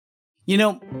You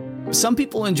know, some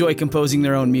people enjoy composing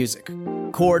their own music,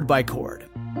 chord by chord,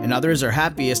 and others are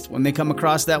happiest when they come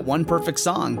across that one perfect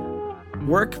song.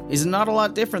 Work is not a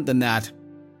lot different than that.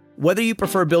 Whether you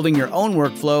prefer building your own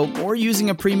workflow or using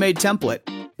a pre-made template,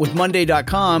 with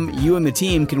Monday.com, you and the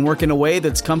team can work in a way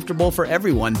that's comfortable for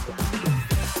everyone.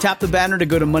 Tap the banner to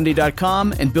go to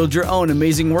Monday.com and build your own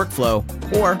amazing workflow,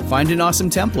 or find an awesome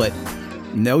template.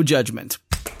 No judgment.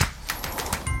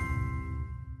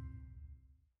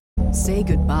 Say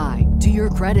goodbye to your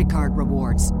credit card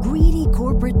rewards. Greedy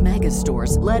corporate mega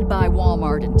stores, led by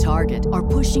Walmart and Target, are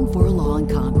pushing for a law in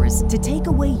Congress to take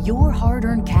away your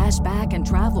hard-earned cash back and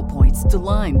travel points to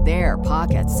line their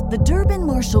pockets. The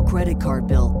Durbin-Marshall credit card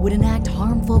bill would enact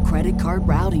harmful credit card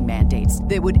routing mandates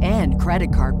that would end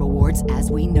credit card rewards as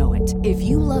we know it. If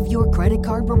you love your credit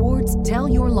card rewards, tell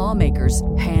your lawmakers,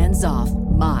 hands off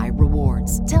my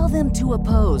rewards. Tell them to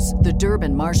oppose the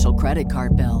Durbin-Marshall credit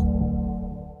card bill.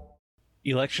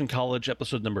 Election College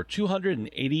episode number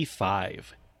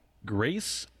 285,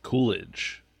 Grace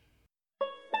Coolidge.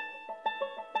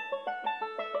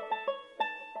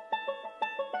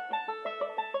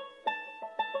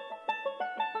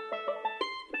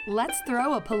 Let's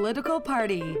throw a political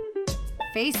party.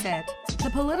 Face it, the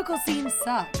political scene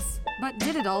sucks, but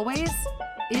did it always?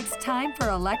 It's time for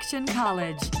Election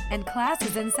College, and class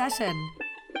is in session.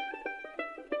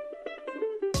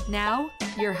 Now,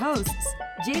 your hosts,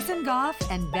 Jason Goff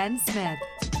and Ben Smith.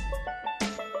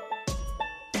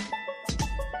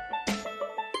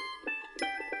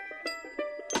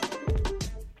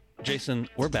 Jason,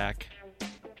 we're back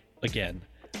again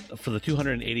for the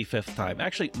 285th time.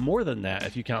 Actually, more than that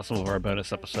if you count some of our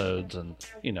bonus episodes and,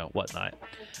 whatnot.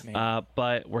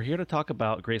 But we're here to talk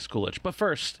about Grace Coolidge. But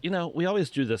first, we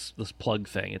always do this plug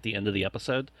thing at the end of the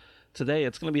episode. Today,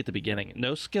 it's going to be at the beginning.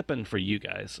 No skipping for you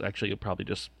guys. Actually, you'll probably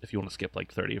just, if you want to skip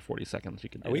like 30 or 40 seconds, you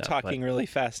can do that. Are we talking really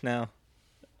fast now?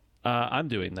 I'm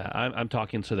doing that. I'm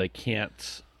talking so they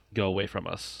can't go away from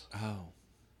us. Oh.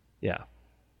 Yeah.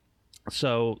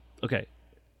 So, okay.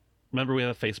 Remember, we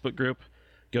have a Facebook group.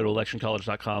 Go to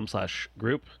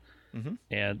electioncollege.com/group,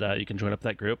 and you can join up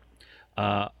that group.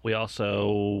 We also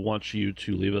want you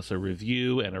to leave us a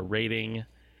review and a rating.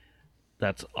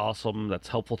 That's awesome. That's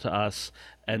helpful to us.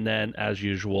 And then, as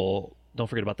usual, don't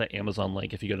forget about that Amazon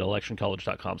link. If you go to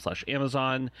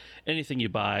electioncollege.com/Amazon, anything you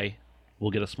buy,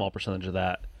 we'll get a small percentage of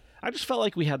that. I just felt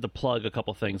like we had to plug a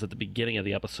couple things at the beginning of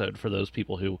the episode for those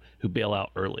people who bail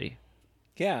out early.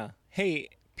 Yeah. Hey,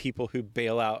 people who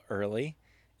bail out early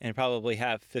and probably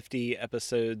have 50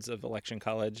 episodes of Election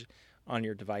College on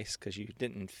your device because you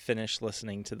didn't finish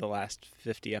listening to the last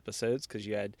 50 episodes because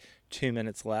you had 2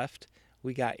 minutes left.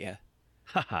 We got you.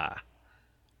 Haha.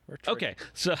 Okay,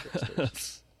 so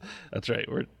that's right.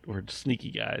 We're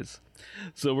sneaky guys.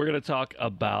 So we're going to talk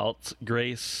about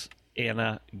Grace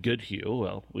Anna Goodhue.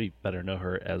 Well, we better know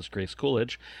her as Grace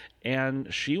Coolidge,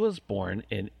 and she was born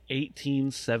in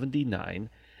 1879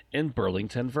 in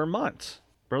Burlington, Vermont.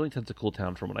 Burlington's a cool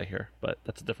town from what I hear, but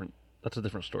that's a different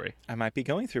story. I might be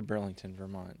going through Burlington,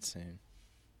 Vermont soon.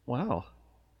 Wow.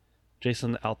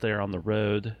 Jason out there on the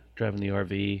road, driving the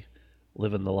RV,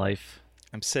 living the life.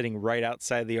 I'm sitting right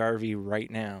outside the RV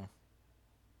right now.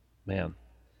 Man,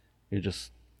 you're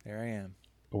just... There I am.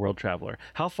 A world traveler.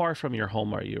 How far from your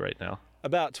home are you right now?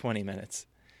 About 20 minutes.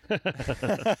 But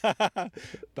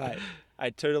I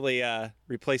totally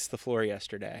replaced the floor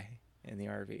yesterday in the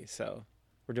RV, so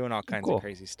we're doing all kinds of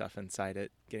crazy stuff inside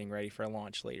it, getting ready for a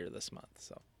launch later this month.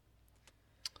 So,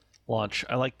 launch.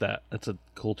 I like that. That's a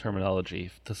cool terminology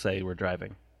to say we're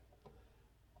driving.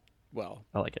 Well,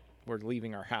 I like it. We're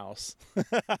leaving our house.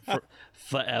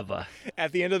 Forever.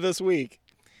 At the end of this week.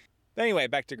 But anyway,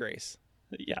 back to Grace.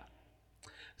 Yeah.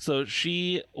 So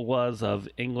she was of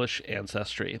English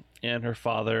ancestry, and her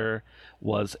father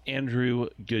was Andrew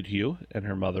Goodhue, and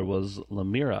her mother was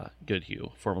Lamira Goodhue,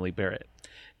 formerly Barrett.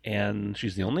 And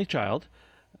she's the only child,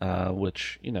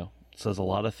 which, says a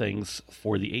lot of things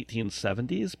for the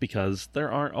 1870s because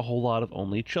there aren't a whole lot of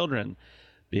only children,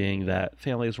 being that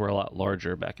families were a lot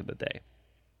larger back in the day.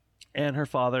 And her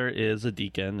father is a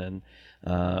deacon and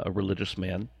a religious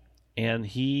man, and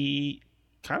he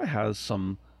kind of has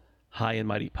some high and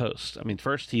mighty posts. I mean,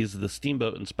 first, he's the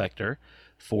steamboat inspector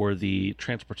for the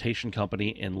transportation company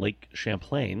in Lake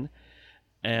Champlain,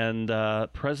 and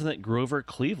President Grover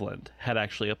Cleveland had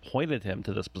actually appointed him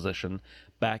to this position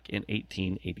back in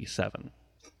 1887.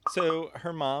 So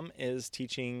her mom is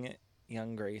teaching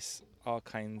young Grace all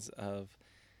kinds of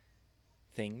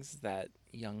things that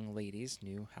young ladies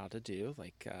knew how to do,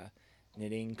 like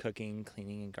knitting, cooking,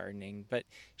 cleaning, and gardening. But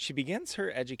she begins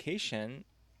her education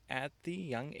at the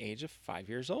young age of 5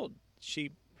 years old.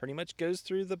 pretty much goes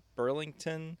through the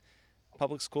Burlington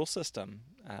public school system.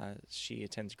 She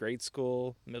attends grade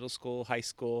school, middle school, high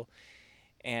school,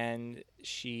 and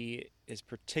she is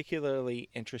particularly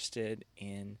interested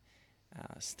in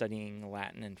studying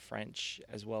Latin and French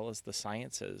as well as the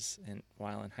sciences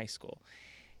while in high school.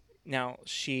 Now,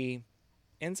 she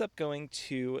ends up going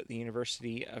to the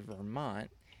University of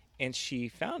Vermont, and she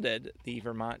founded the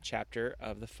Vermont chapter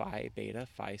of the Phi Beta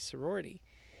Phi sorority.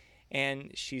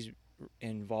 And she's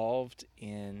involved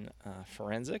in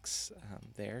forensics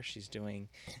there. She's doing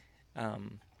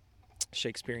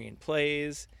Shakespearean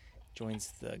plays,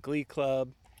 joins the Glee Club,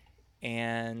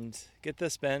 and get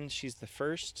this, Ben, she's the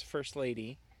first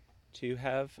lady to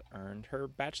have earned her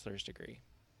bachelor's degree.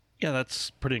 Yeah, that's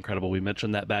pretty incredible. We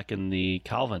mentioned that back in the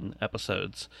Calvin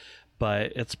episodes,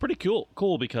 but it's pretty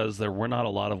cool because there were not a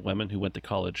lot of women who went to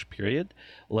college, period,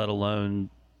 let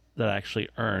alone that actually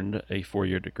earned a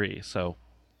 4-year degree. So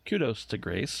kudos to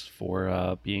Grace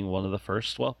for being one of the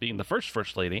first, being the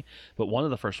first lady, but one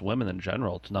of the first women in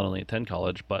general to not only attend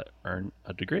college, but earn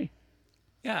a degree.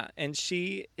 Yeah, and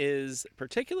she is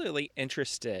particularly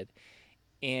interested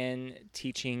in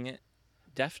teaching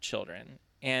deaf children,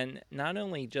 and not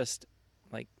only just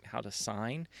like how to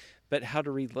sign, but how to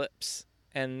read lips.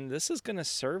 And this is going to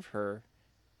serve her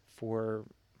for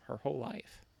her whole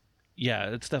life. Yeah,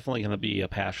 it's definitely going to be a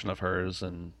passion of hers,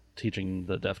 and teaching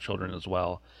the deaf children as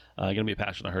well. Going to be a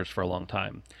passion of hers for a long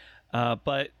time.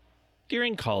 But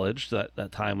during college,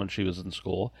 that time when she was in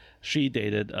school, she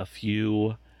dated a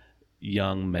few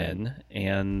young men,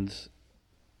 and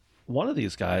one of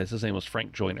these guys, his name was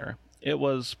Frank Joyner. It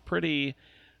was pretty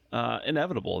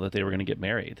inevitable that they were going to get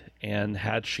married, and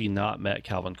had she not met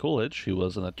Calvin Coolidge, who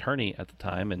was an attorney at the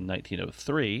time in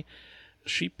 1903,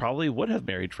 she probably would have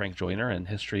married Frank Joyner, and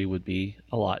history would be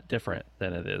a lot different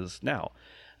than it is now.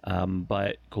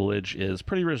 But Coolidge is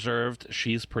pretty reserved.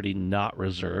 She's pretty not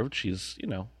reserved. She's,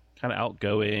 kind of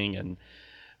outgoing and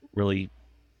really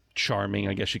charming,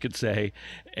 I guess you could say,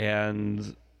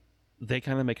 and they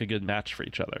kind of make a good match for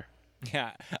each other.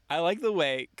 Yeah, I like the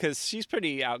way, because she's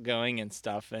pretty outgoing and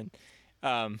stuff, and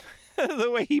the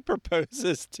way he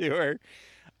proposes to her,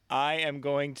 "I am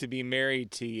going to be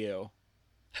married to you."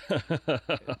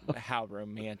 How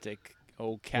romantic,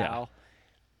 old Cal.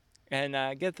 Yeah.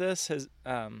 And get this,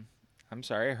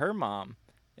 her mom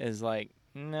is like,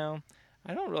 "No,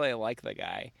 I don't really like the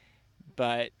guy,"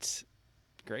 but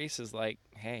Grace is like,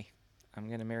 "Hey, I'm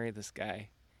going to marry this guy.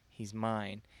 He's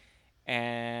mine."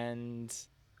 And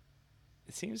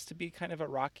it seems to be kind of a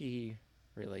rocky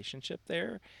relationship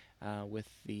there, with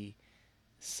the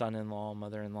son-in-law,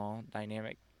 mother-in-law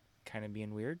dynamic kind of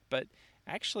being weird. But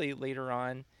actually later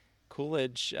on,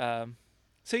 Coolidge,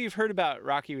 so you've heard about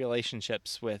rocky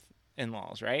relationships with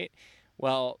in-laws, right?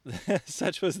 Well,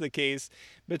 such was the case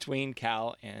between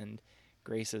Cal and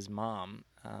Grace's mom.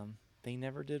 They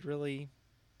never did really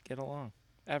get along,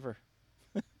 ever.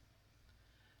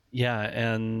 Yeah,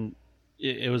 and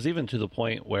it was even to the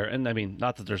point where, and I mean,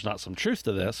 not that there's not some truth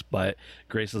to this, but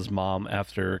Grace's mom,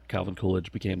 after Calvin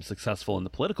Coolidge became successful in the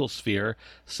political sphere,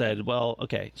 said, well,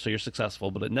 okay, so you're successful,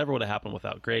 but it never would have happened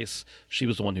without Grace. She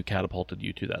was the one who catapulted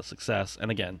you to that success. And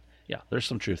again, yeah, there's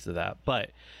some truth to that. But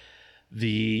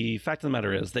the fact of the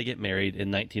matter is they get married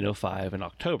in 1905 in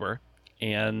October,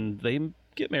 and they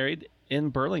get married in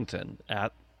Burlington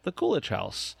at the Coolidge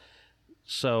House.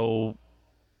 So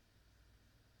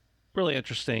really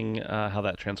interesting how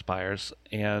that transpires.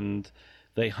 And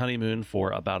they honeymoon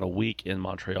for about a week in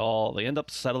Montreal. They end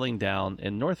up settling down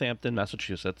in Northampton,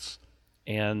 Massachusetts,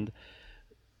 and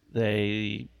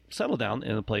they settle down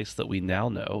in a place that we now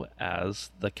know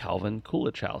as the Calvin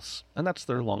Coolidge House, and that's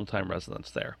their longtime residence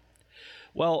there.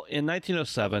 Well, in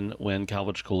 1907, when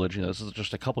Calvin Coolidge, this is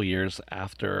just a couple years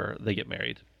after they get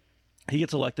married, he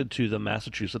gets elected to the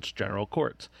Massachusetts General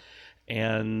Court.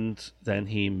 And then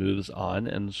he moves on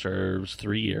and serves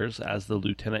 3 years as the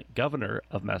lieutenant governor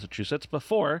of Massachusetts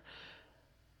before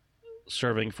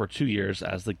serving for 2 years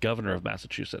as the governor of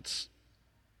Massachusetts.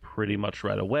 Pretty much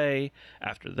right away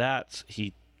after that,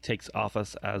 he takes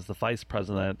office as the vice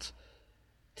president,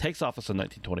 takes office in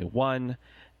 1921,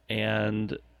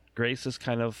 and Grace is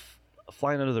kind of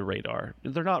flying under the radar.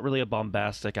 They're not really a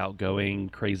bombastic, outgoing,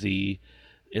 crazy,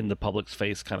 in the public's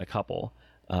face kind of couple.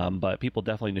 But people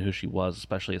definitely knew who she was,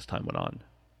 especially as time went on.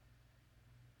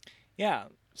 Yeah.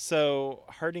 So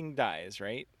Harding dies,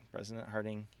 right? President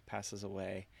Harding passes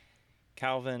away.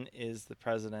 Calvin is the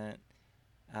president.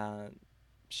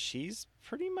 She's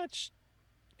pretty much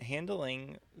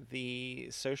handling the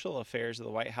social affairs of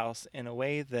the White House in a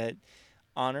way that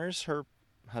honors her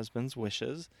husband's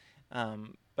wishes,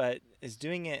 but is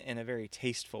doing it in a very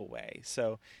tasteful way.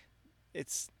 So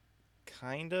it's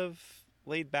kind of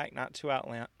laid back, not too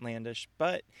outlandish,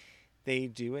 but they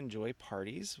do enjoy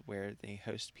parties where they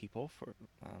host people for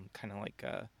kind of like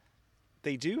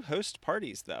they do host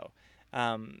parties, though.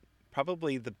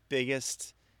 Probably the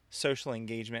biggest social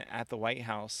engagement at the White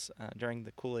House during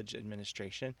the Coolidge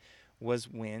administration was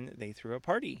when they threw a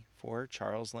party for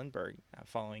Charles Lindbergh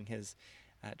following his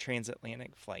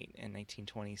transatlantic flight in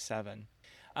 1927.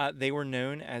 They were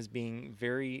known as being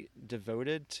very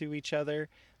devoted to each other,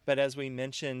 but as we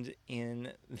mentioned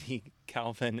in the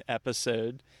Calvin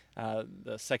episode,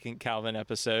 the second Calvin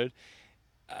episode,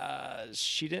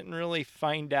 she didn't really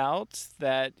find out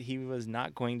that he was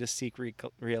not going to seek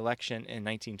re-election in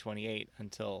 1928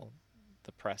 until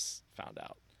the press found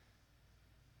out.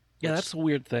 Yeah, that's a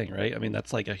weird thing, right? I mean,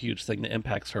 that's like a huge thing that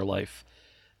impacts her life,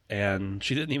 and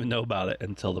she didn't even know about it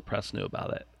until the press knew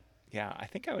about it. Yeah, I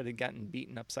think I would have gotten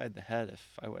beaten upside the head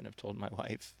if I wouldn't have told my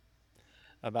wife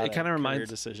about It kind of reminds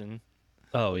decision.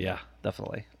 Oh yeah,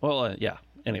 definitely. Well, yeah.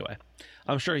 Anyway,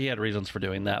 I'm sure he had reasons for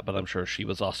doing that, but I'm sure she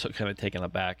was also kind of taken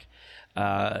aback.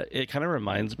 It kind of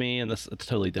reminds me, and it's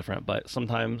totally different, but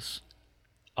sometimes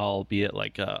I'll be at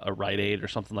like a Rite Aid or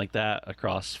something like that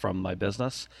across from my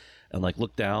business, and like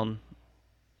look down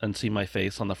and see my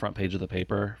face on the front page of the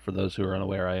paper. For those who are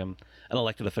unaware, I am an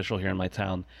elected official here in my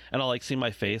town, and I'll like see my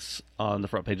face on the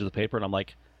front page of the paper, and I'm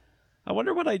like, I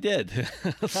wonder what I did.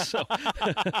 So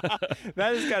that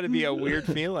has got to be a weird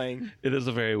feeling. It is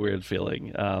a very weird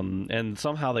feeling. And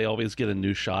somehow they always get a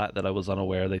new shot that I was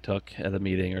unaware they took at a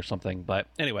meeting or something. But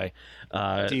anyway.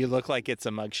 Do you look like it's a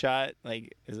mugshot?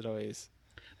 Like, is it always?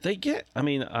 They get, I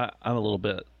mean, I'm a little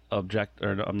bit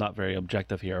I'm not very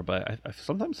objective here, but I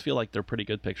sometimes feel like they're pretty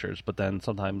good pictures, but then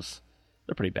sometimes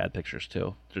they're pretty bad pictures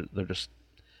too. They're just,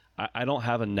 I don't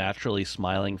have a naturally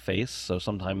smiling face, so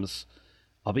sometimes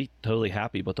I'll be totally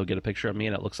happy, but they'll get a picture of me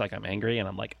and it looks like I'm angry, and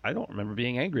I'm like, I don't remember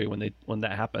being angry when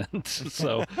that happened.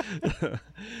 So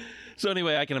so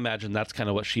anyway, I can imagine that's kind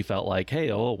of what she felt like.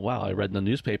 Hey, oh wow, I read in the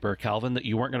newspaper, Calvin, that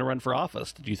you weren't going to run for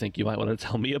office. Did you think you might want to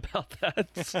tell me about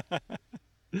that?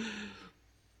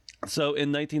 So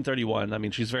in 1931, I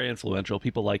mean, she's very influential.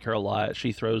 People like her a lot.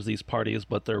 She throws these parties,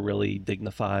 but they're really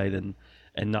dignified and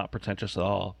not pretentious at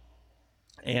all.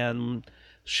 And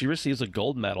she receives a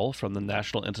gold medal from the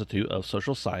National Institute of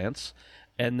Social Science.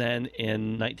 And then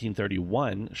in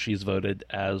 1931, she's voted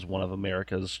as one of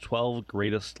America's 12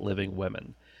 greatest living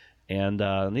women. And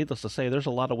needless to say, there's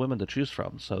a lot of women to choose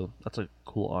from. So that's a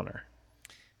cool honor.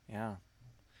 Yeah.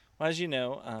 Well, as you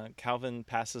know, Calvin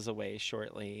passes away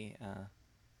shortly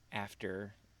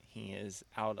after he is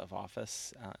out of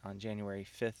office on January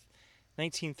 5th,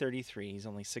 1933. He's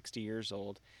only 60 years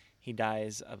old. He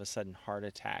dies of a sudden heart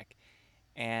attack.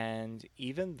 And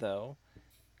even though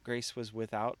Grace was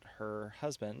without her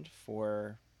husband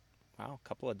for, a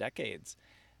couple of decades,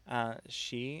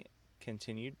 she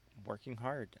continued working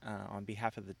hard on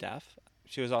behalf of the deaf.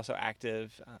 She was also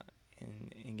active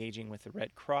in engaging with the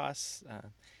Red Cross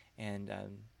and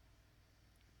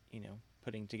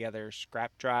putting together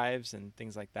scrap drives and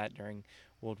things like that during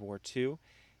World War II.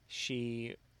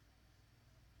 She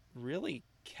really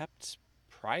kept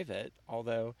private,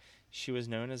 although she was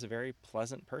known as a very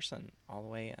pleasant person all the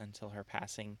way until her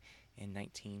passing in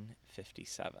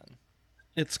 1957.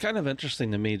 It's kind of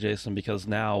interesting to me, Jason, because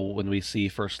now when we see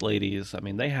first ladies, I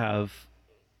mean, they have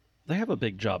a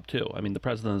big job too. I mean, the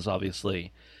president is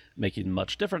obviously making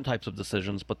much different types of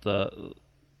decisions, but the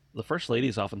first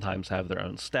ladies oftentimes have their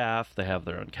own staff, they have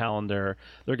their own calendar,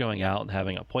 they're going out and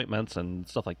having appointments and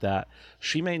stuff like that.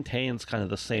 She maintains kind of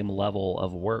the same level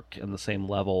of work and the same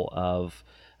level of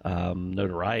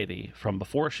notoriety from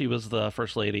before she was the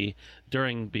first lady,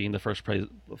 during being the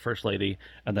first lady,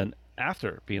 and then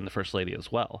after being the first lady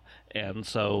as well. And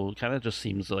so kind of just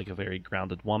seems like a very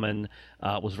grounded woman.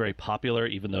 Was very popular,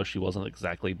 even though she wasn't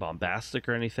exactly bombastic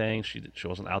or anything. She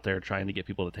wasn't out there trying to get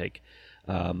people to take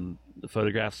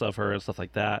photographs of her and stuff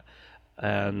like that.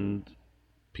 And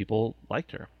people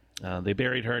liked her. They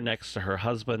buried her next to her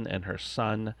husband and her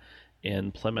son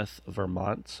in Plymouth,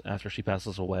 Vermont, after she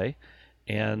passes away.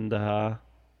 And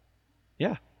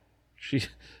yeah,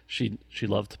 she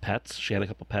loved pets. She had a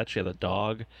couple pets. She had a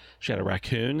dog. She had a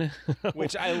raccoon.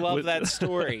 Which I love that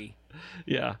story.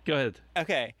 Yeah, go ahead.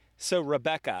 Okay, so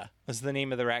Rebecca was the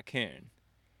name of the raccoon,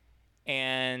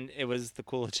 and it was the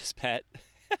Coolidge's pet.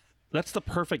 That's the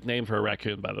perfect name for a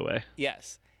raccoon, by the way.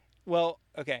 Yes. Well,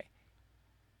 okay.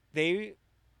 The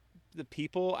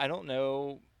people, I don't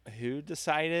know who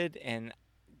decided, and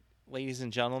ladies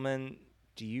and gentlemen,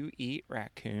 do you eat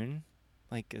raccoon?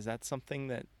 Like, is that something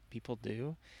that people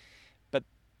do? But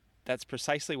that's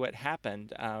precisely what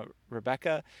happened.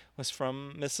 Rebecca was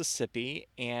from Mississippi,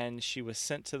 and she was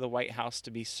sent to the White House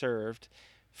to be served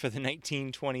for the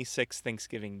 1926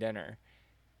 Thanksgiving dinner.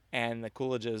 And the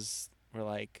Coolidges were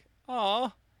like,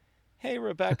 "Oh, hey,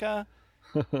 Rebecca,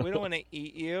 we don't want to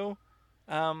eat you.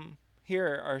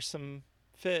 Here are some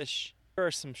fish. Here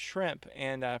are some shrimp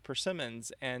and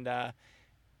persimmons. And how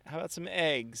about some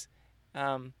eggs?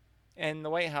 And the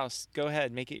White House, go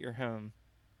ahead, make it your home.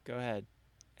 Go ahead.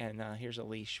 And here's a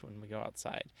leash when we go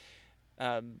outside."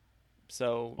 I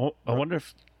wonder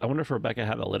if Rebecca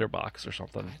had a litter box or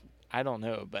something. I don't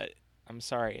know, but I'm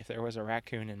sorry, if there was a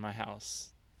raccoon in my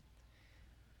house,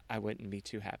 I wouldn't be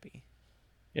too happy.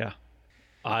 Yeah,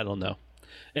 I don't know.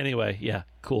 Anyway, yeah,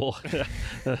 cool.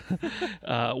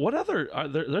 What other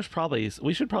there's probably,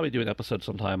 we should probably do an episode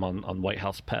sometime on White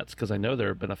House pets, because I know there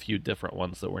have been a few different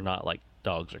ones that were not like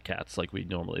dogs or cats like we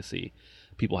normally see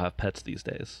people have pets these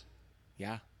days.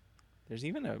 Yeah, there's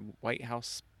even a White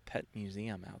House pet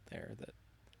museum out there that...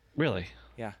 Really?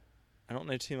 Yeah, I don't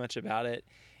know too much about it.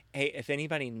 Hey, if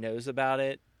anybody knows about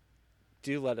it,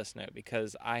 do let us know,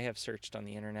 because I have searched on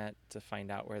the internet to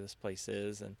find out where this place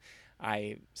is, and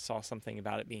I saw something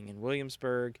about it being in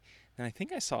Williamsburg, and I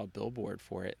think I saw a billboard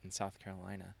for it in South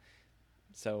Carolina.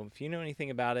 So if you know anything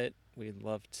about it, we'd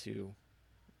love to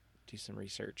do some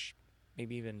research,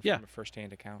 maybe even from a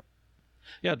first-hand account.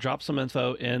 Yeah, drop some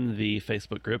info in the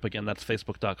Facebook group. Again, that's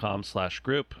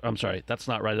facebook.com/group. I'm sorry, that's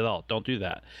not right at all. Don't do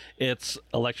that. It's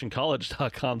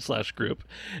electioncollege.com/group.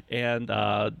 And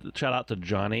shout out to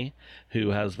Johnny, who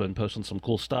has been posting some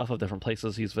cool stuff of different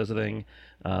places he's visiting.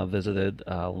 Visited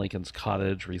Lincoln's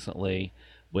Cottage recently,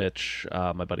 which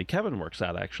my buddy Kevin works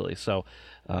at, actually. So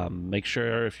make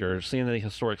sure if you're seeing any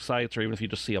historic sites, or even if you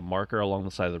just see a marker along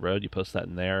the side of the road, you post that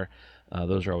in there.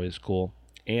 Those are always cool.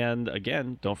 And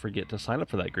again, don't forget to sign up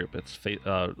for that group. It's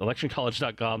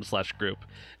electioncollege.com/group,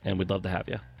 and we'd love to have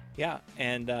you. Yeah,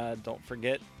 and don't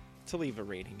forget to leave a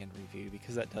rating and review,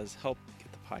 because that does help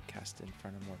get the podcast in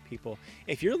front of more people.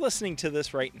 If you're listening to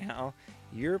this right now,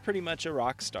 you're pretty much a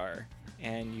rock star,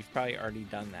 and you've probably already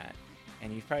done that,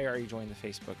 and you've probably already joined the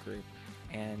Facebook group.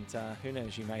 And who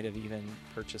knows, you might have even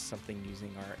purchased something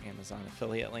using our Amazon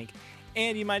affiliate link,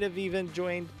 and you might have even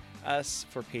joined us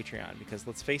for Patreon, because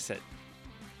let's face it,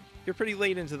 you're pretty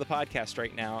late into the podcast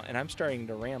right now, and I'm starting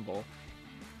to ramble,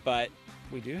 but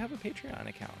we do have a Patreon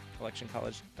account,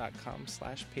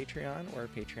 electioncollege.com/Patreon or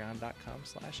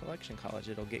patreon.com/electioncollege.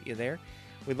 It'll get you there.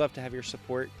 We'd love to have your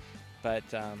support, but,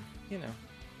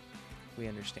 we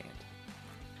understand.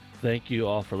 Thank you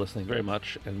all for listening very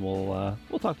much, and we'll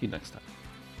talk to you next time.